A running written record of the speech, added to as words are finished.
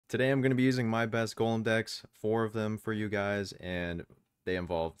Today I'm going to be using my best Golem decks, 4 of them for you guys, and they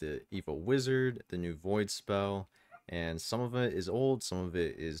involve the Evil Wizard, the new Void spell, and some of it is old, some of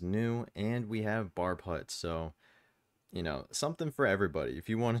it is new, and we have Barb Hut, so, something for everybody. If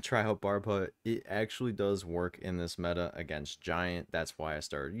you want to try out Barb Hut, it actually does work in this meta against Giant. That's why I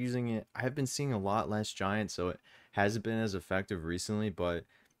started using it. I have been seeing a lot less Giant, so it hasn't been as effective recently, but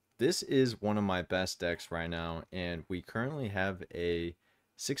this is one of my best decks right now, and we currently have a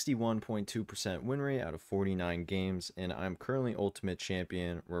 61.2% win rate out of 49 games, and I'm currently Ultimate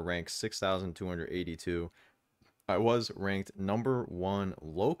Champion. We're ranked 6,282. I was ranked number 1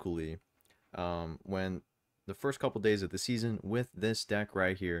 locally when the first couple days of the season with this deck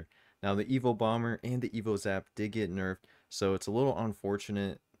right here. Now, the Evo Bomber and the Evo Zap did get nerfed, so it's a little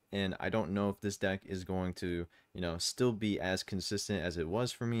unfortunate, and I don't know if this deck is going to, still be as consistent as it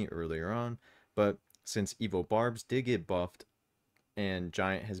was for me earlier on, but since Evo Barbs did get buffed, and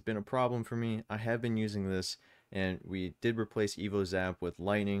Giant has been a problem for me, I have been using this, and we did replace Evo Zap with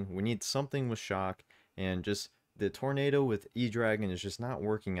Lightning. We need something with Shock, and just the Tornado with E-Dragon is just not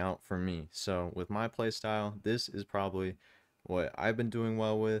working out for me. So with my playstyle, this is probably what I've been doing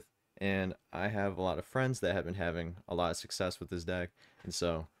well with, and I have a lot of friends that have been having a lot of success with this deck, and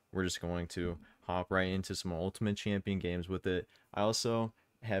so we're just going to hop right into some Ultimate Champion games with it. I also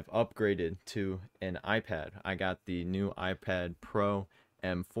have upgraded to an iPad. I got the new iPad Pro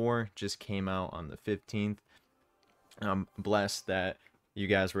M4, just came out on the 15th. I'm blessed that you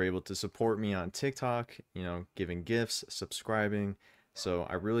guys were able to support me on TikTok, giving gifts, subscribing. So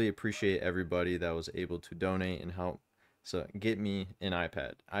I really appreciate everybody that was able to donate and help get me an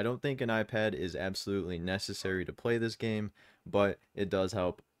iPad. I don't think an iPad is absolutely necessary to play this game, but it does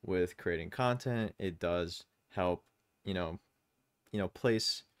help with creating content. It does help,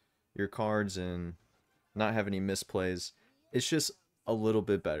 place your cards and not have any misplays. It's just a little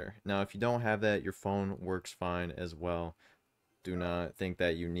bit better. Now, if you don't have that, your phone works fine as well. Do not think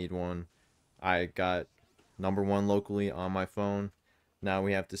that you need one. I got number 1 locally on my phone. Now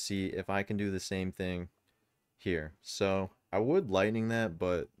we have to see if I can do the same thing here. So I would lightning that,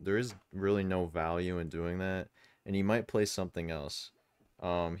 but there is really no value in doing that, and he might play something else.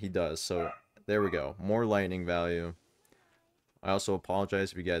 He does. So there we go. More lightning value. I also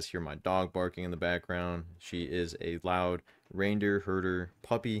apologize if you guys hear my dog barking in the background. She is a loud reindeer herder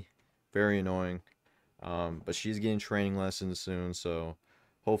puppy, very annoying. But she's getting training lessons soon, so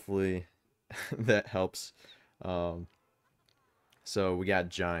hopefully that helps. So we got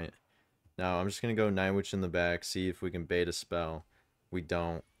Giant. Now I'm just gonna go Night Witch in the back, see if we can bait a spell. We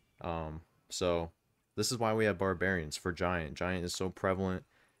don't. So this is why we have Barbarians for Giant. Giant is so prevalent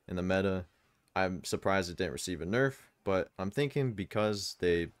in the meta. I'm surprised it didn't receive a nerf, but I'm thinking because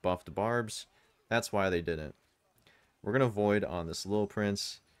they buffed Barbs, that's why they didn't. We're gonna Void on this Little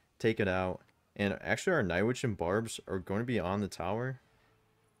Prince, take it out, and actually our Night Witch and Barbs are going to be on the tower.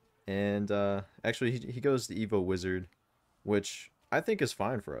 And actually he goes the Evo Wizard, which I think is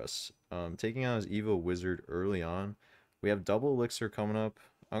fine for us. Taking out his Evo Wizard early on. We have double elixir coming up.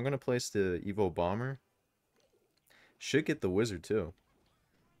 I'm gonna place the Evo Bomber. Should get the Wizard too.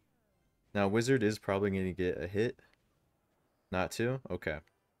 Now Wizard is probably gonna get a hit. Not two? Okay.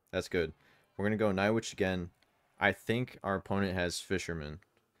 That's good. We're gonna go Night Witch again. I think our opponent has Fisherman.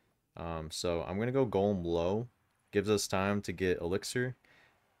 So I'm gonna go Golem low. Gives us time to get elixir,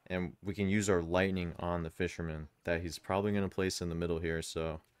 and we can use our lightning on the Fisherman that he's probably gonna place in the middle here.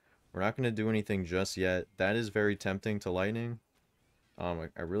 So we're not gonna do anything just yet. That is very tempting to lightning.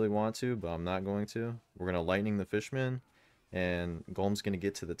 I really want to, but I'm not going to. We're gonna lightning the Fisherman, and Golem's gonna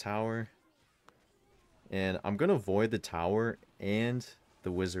get to the tower. And I'm gonna Void the tower and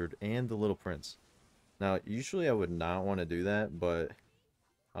the Wizard and the Little Prince. Now, usually I would not want to do that, but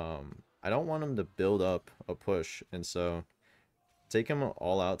I don't want him to build up a push, and so take them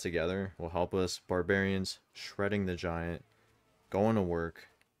all out together will help us. Barbarians shredding the Giant, going to work.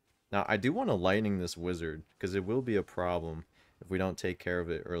 Now, I do want to lightning this Wizard, because it will be a problem if we don't take care of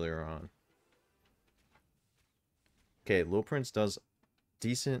it earlier on. Okay, Little Prince does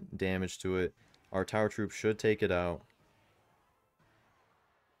decent damage to it. Our Tower Troop should take it out.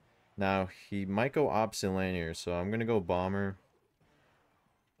 Now, he might go opposite lane here, so I'm going to go Bomber.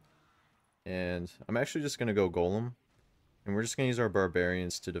 And I'm actually just going to go Golem. And we're just going to use our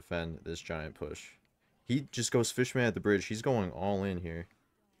Barbarians to defend this Giant push. He just goes Fishman at the bridge. He's going all in here.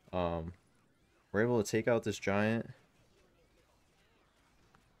 We're able to take out this Giant.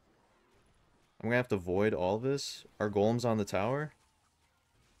 I'm going to have to Void all of this. Our Golem's on the tower.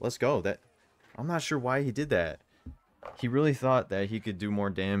 Let's go. I'm not sure why he did that. He really thought that he could do more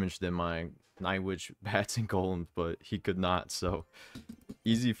damage than my Night Witch, Bats, and Golems, but he could not, so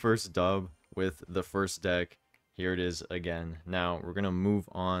easy first dub with the first deck. Here it is again. Now we're gonna move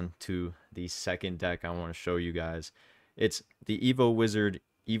on to the second deck I want to show you guys. It's the Evo Wizard.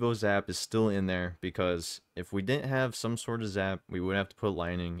 Evo Zap is still in there because if we didn't have some sort of zap, we would have to put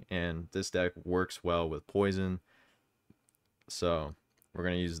lightning, and this deck works well with poison. So we're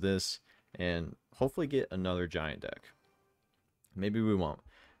gonna use this and hopefully get another giant deck. Maybe we won't.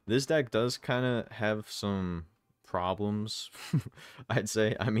 This deck does kind of have some problems, I'd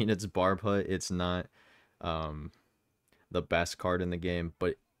say. I mean, it's Barb Hut. It's not the best card in the game,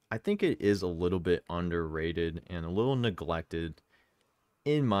 but I think it is a little bit underrated and a little neglected,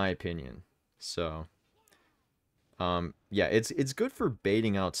 in my opinion. So, yeah, it's good for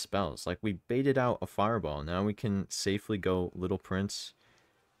baiting out spells. Like, we baited out a Fireball. Now we can safely go Little Prince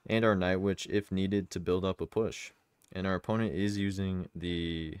and our Night Witch if needed to build up a push. And our opponent is using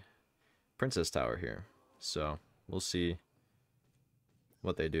the Princess Tower here. So, we'll see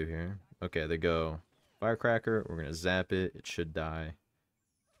what they do here. Okay, they go Firecracker. We're going to zap it. It should die.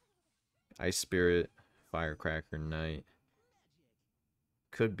 Ice Spirit, Firecracker, Knight.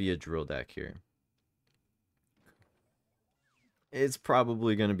 Could be a drill deck here. It's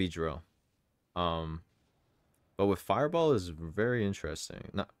probably going to be drill. But with Fireball is very interesting.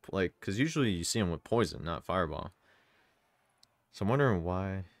 Not like, because usually you see him with poison, not Fireball. So I'm wondering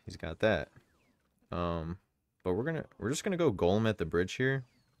why he's got that. But we're just gonna go Golem at the bridge here.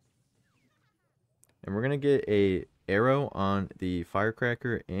 And we're gonna get a arrow on the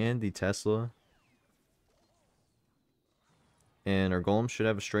Firecracker and the Tesla. And our Golem should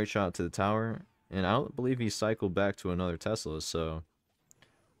have a straight shot to the tower. And I don't believe he cycled back to another Tesla, so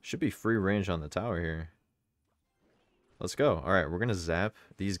should be free range on the tower here. Let's go. Alright, we're gonna zap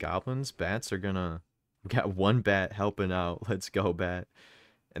these goblins. Bats are gonna... We got one bat helping out. Let's go, bat.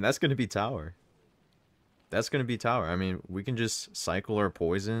 And that's gonna be tower. That's gonna be tower. I mean, we can just cycle our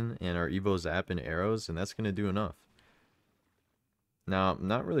poison and our Evo Zap and arrows, and that's gonna do enough. Now, I'm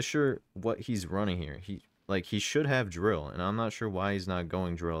not really sure what he's running here. He should have drill, and I'm not sure why he's not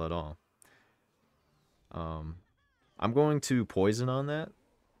going drill at all. I'm going to poison on that.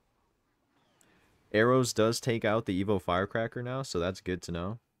 Arrows does take out the Evo Firecracker now, so that's good to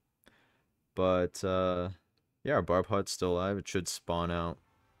know. But yeah, our Barb Hut's still alive. It should spawn out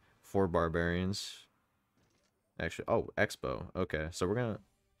 4 barbarians. Actually, oh, Xbow. Okay, so we're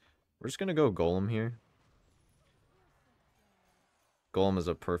just gonna go Golem here. Golem is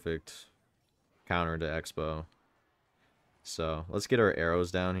a perfect counter to Xbow. So let's get our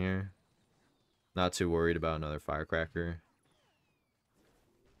arrows down here. Not too worried about another Firecracker.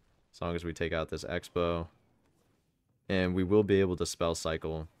 As long as we take out this Xbow. And we will be able to spell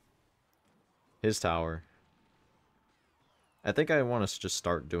cycle his tower. I think I want to just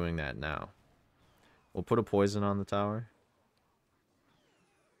start doing that now. We'll put a poison on the tower.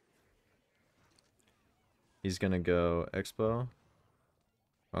 He's going to go Xbow.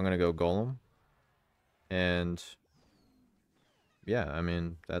 I'm going to go Golem. And yeah, I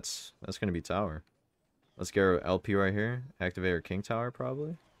mean, that's going to be tower. Let's get our LP right here. Activate our King Tower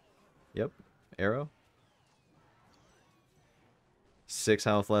probably. Yep. Arrow. 6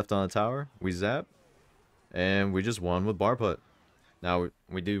 health left on the tower. We zap. And we just won with Barb Hut. Now,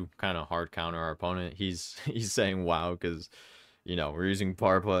 we do kind of hard counter our opponent. He's saying wow because, you know, we're using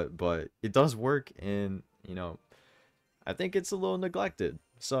Barb Hut, but it does work, and, you know, I think it's a little neglected.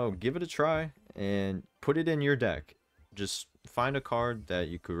 So give it a try and put it in your deck. Just find a card that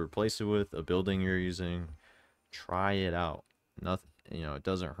you could replace it with, a building you're using. Try it out. Nothing, you know, it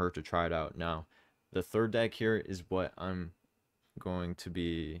doesn't hurt to try it out. Now, the third deck here is what I'm going to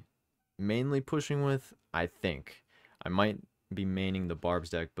be mainly pushing with, I think. I might be maining the Barb's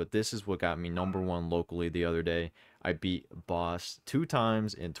deck, but this is what got me #1 locally the other day. I beat Boss 2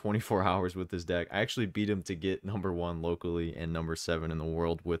 times in 24 hours with this deck. I actually beat him to get #1 locally and #7 in the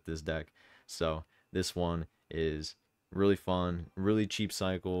world with this deck. So this one is really fun, really cheap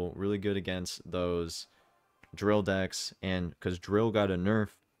cycle, really good against those drill decks. And because drill got a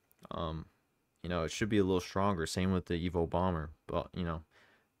nerf, you know, it should be a little stronger. Same with the Evo Bomber, but you know,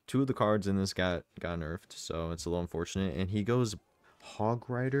 2 of the cards in this got nerfed, so it's a little unfortunate. And he goes Hog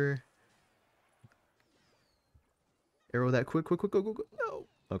Rider. Arrow that quick, go. No.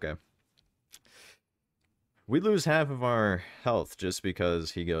 Okay. We lose half of our health just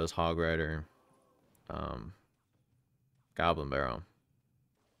because he goes Hog Rider. Goblin Barrel.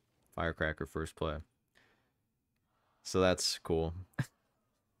 Firecracker first play. So that's cool.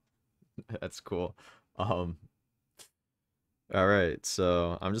 That's cool. Alright,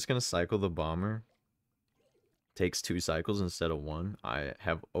 so I'm just going to cycle the Bomber. Takes 2 cycles instead of 1. I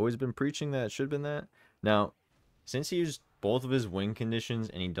have always been preaching that it should have been that. Now, since he used both of his win conditions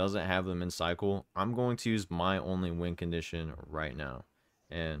and he doesn't have them in cycle, I'm going to use my only win condition right now.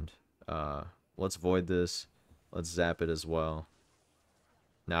 And let's void this. Let's zap it as well.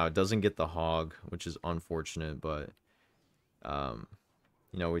 Now it doesn't get the hog, which is unfortunate, but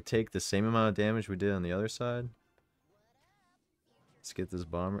you know, we take the same amount of damage we did on the other side. Let's get this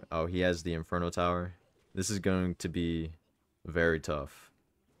bomber. Oh, he has the Inferno Tower. This is going to be very tough.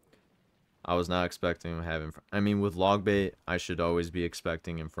 I was not expecting him to have I mean, with HogBait, I should always be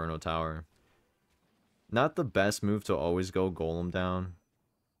expecting Inferno Tower. Not the best move to always go Golem down,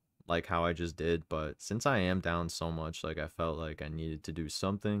 like how I just did, but since I am down so much, like I felt like I needed to do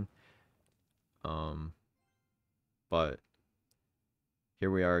something. But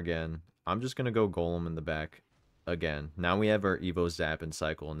here we are again. I'm just gonna go Golem in the back again. Now we have our Evo Zap and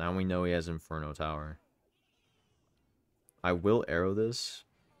cycle. Now we know he has Inferno Tower. I will arrow this,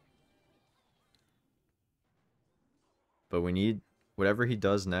 but we need whatever he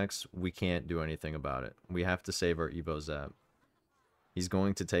does next. We can't do anything about it. We have to save our Evo Zap. He's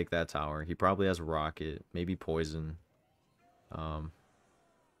going to take that tower. He probably has rocket, maybe poison.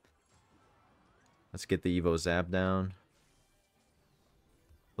 Let's get the Evo Zap down.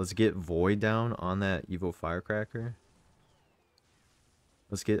 Let's get Void down on that Evo Firecracker.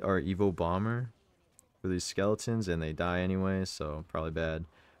 Let's get our Evo Bomber for these skeletons, and they die anyway, so probably bad.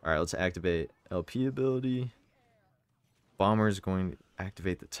 Alright, let's activate LP ability. Bomber is going to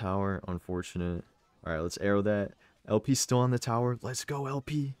activate the tower. Unfortunate. Alright, let's arrow that. LP's still on the tower. Let's go,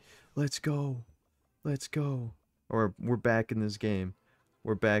 LP. Let's go. Let's go. Or we're back in this game.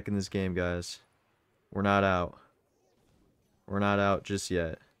 We're back in this game, guys. We're not out. We're not out just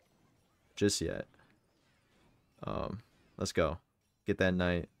yet. Just yet. Let's go. Get that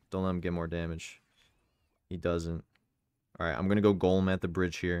knight. Don't let him get more damage. He doesn't. Alright, I'm going to go Golem at the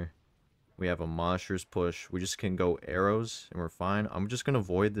bridge here. We have a monstrous push. We just can go arrows and we're fine. I'm just going to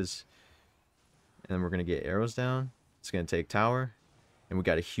void this. And then we're going to get arrows down. It's going to take tower. And we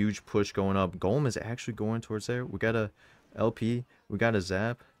got a huge push going up. Golem is actually going towards there. We got a LP. We got a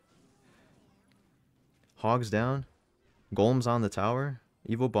zap. Hog's down. Golem's on the tower.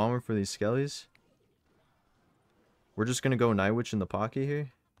 Evo Bomber for these skellies. We're just going to go Night Witch in the pocket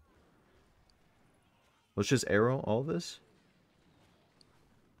here. Let's just arrow all this.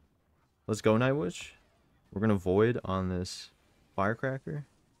 Let's go Night Witch. We're going to void on this Firecracker.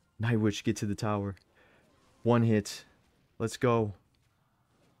 Night Witch, get to the tower. One hit. Let's go.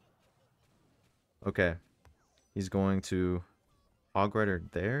 Okay. He's going to Hog Rider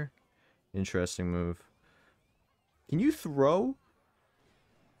there. Interesting move. Can you throw?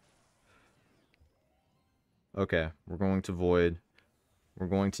 Okay, we're going to void. We're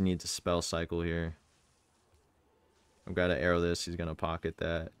going to need to spell cycle here. I've got to arrow this. He's going to pocket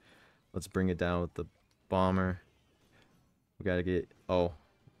that. Let's bring it down with the bomber. We got to get... Oh,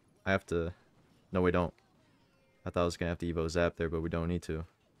 I have to... No, we don't. I thought I was going to have to Evo Zap there, but we don't need to.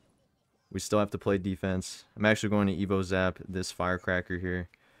 We still have to play defense. I'm actually going to Evo Zap this Firecracker here.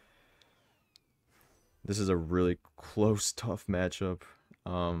 This is a really close, tough matchup.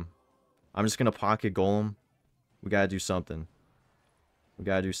 I'm just going to pocket Golem. We got to do something. We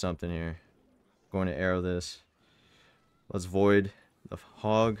got to do something here. Going to arrow this. Let's void. The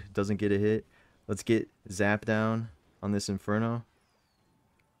hog doesn't get a hit. Let's get Zap down on this Inferno.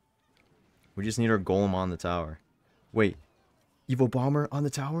 We just need our Golem on the tower. Wait. Evo Bomber on the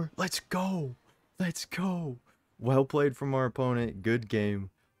tower? Let's go. Let's go. Well played from our opponent. Good game.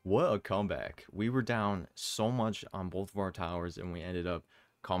 What a comeback. We were down so much on both of our towers and we ended up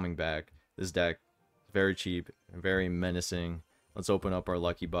coming back. This deck, very cheap, very menacing. Let's open up our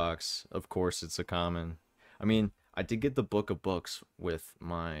lucky box. Of course, it's a common. I mean, I did get the Book of Books with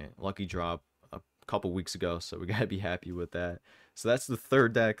my lucky drop a couple weeks ago, so we gotta be happy with that. So that's the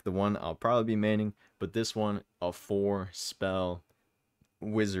third deck, the one I'll probably be maining, but this one, a 4-spell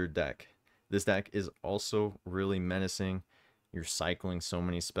wizard deck. This deck is also really menacing. You're cycling so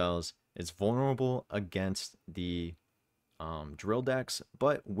many spells. It's vulnerable against the drill decks,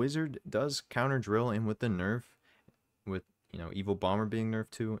 but wizard does counter drill, and with the nerf, with Evo Bomber being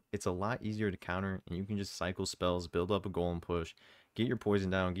nerfed too, it's a lot easier to counter, and you can just cycle spells, build up a golem push, get your poison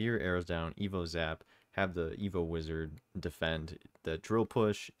down, get your arrows down, Evo Zap, have the Evo Wizard defend the drill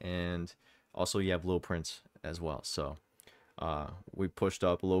push, and also you have Little Prince as well. So we pushed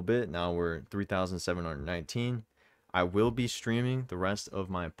up a little bit. Now we're 3,719. I will be streaming the rest of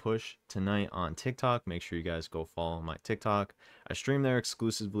my push tonight on TikTok. Make sure you guys go follow my TikTok. I stream there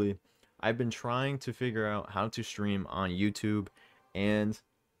exclusively. I've been trying to figure out how to stream on YouTube and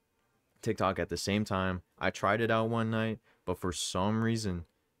TikTok at the same time. I tried it out one night, but for some reason,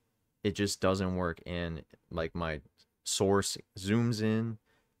 it just doesn't work. And like my source zooms in,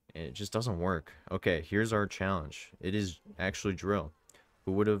 and it just doesn't work. Okay, here's our challenge. It is actually drill.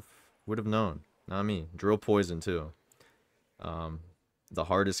 Who would have known? Not me. Drill poison too. Um, the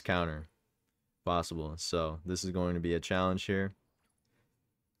hardest counter possible. So this is going to be a challenge here.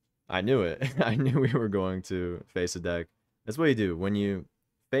 I knew it. I knew we were going to face a deck. That's what you do when you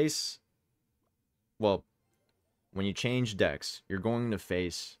face. Well, when you change decks, you're going to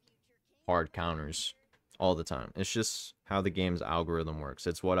face hard counters all the time. It's just how the game's algorithm works.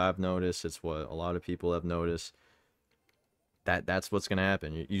 It's what I've noticed. It's what a lot of people have noticed. That's what's gonna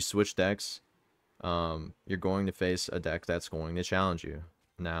happen. You switch decks. You're going to face a deck that's going to challenge you.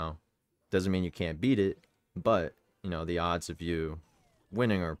 Now, doesn't mean you can't beat it, but you know the odds of you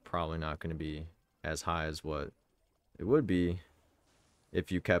winning are probably not going to be as high as what it would be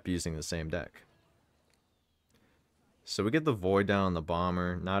if you kept using the same deck. So we get the void down on the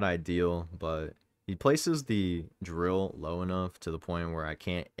bomber. Not ideal, but he places the drill low enough to the point where I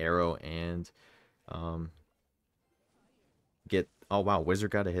can't arrow and get. Oh wow,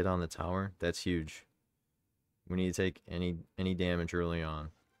 wizard got a hit on the tower. That's huge. We need to take any damage early on.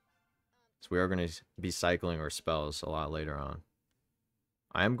 So we are going to be cycling our spells a lot later on.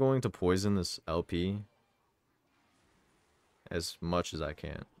 I am going to poison this LP as much as I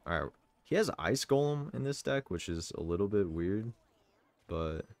can. Alright, he has Ice Golem in this deck, which is a little bit weird,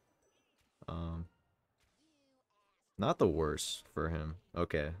 but not the worst for him.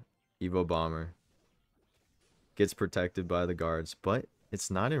 Okay, Evo Bomber gets protected by the guards, but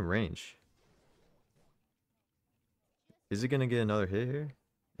it's not in range. Is it going to get another hit here?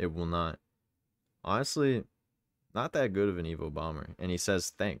 It will not. Honestly, not that good of an Evo Bomber. And he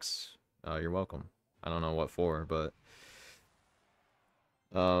says, thanks. You're welcome. I don't know what for, but...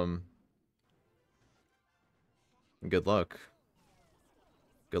 good luck.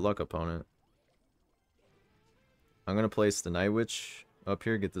 Good luck, opponent. I'm going to place the Night Witch up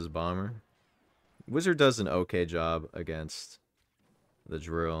here, get this Bomber. Wizard does an okay job against the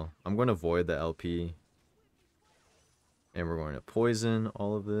Drill. I'm going to void the LP. And we're going to poison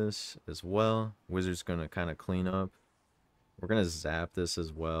all of this as well. Wizard's going to kind of clean up. We're going to zap this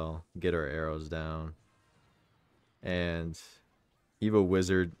as well. Get our arrows down. And Evo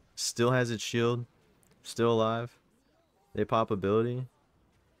Wizard still has its shield. Still alive. They pop ability.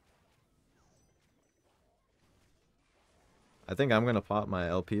 I think I'm going to pop my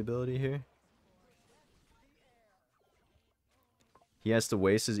LP ability here. He has to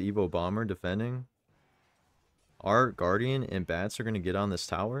waste his Evo Bomber defending. Our Guardian and Bats are going to get on this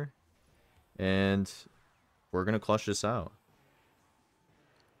tower. And we're going to clutch this out.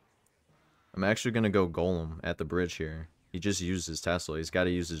 I'm actually going to go Golem at the bridge here. He just used his Tesla. He's got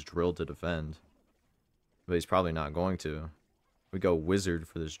to use his drill to defend. But he's probably not going to. We go Wizard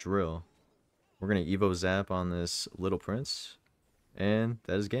for this drill. We're going to Evo Zap on this Little Prince. And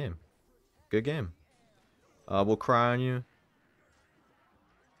that is game. Good game. We'll cry on you.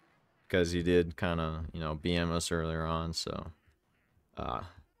 Because he did kind of, you know, BM us earlier on. So,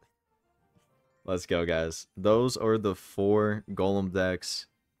 let's go, guys. Those are the 4 Golem decks.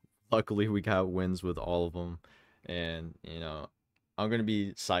 Luckily, we got wins with all of them. And, you know, I'm going to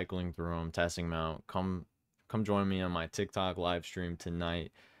be cycling through them, testing them out. Come join me on my TikTok live stream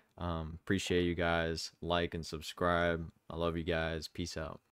tonight. Appreciate you guys. Like and subscribe. I love you guys. Peace out.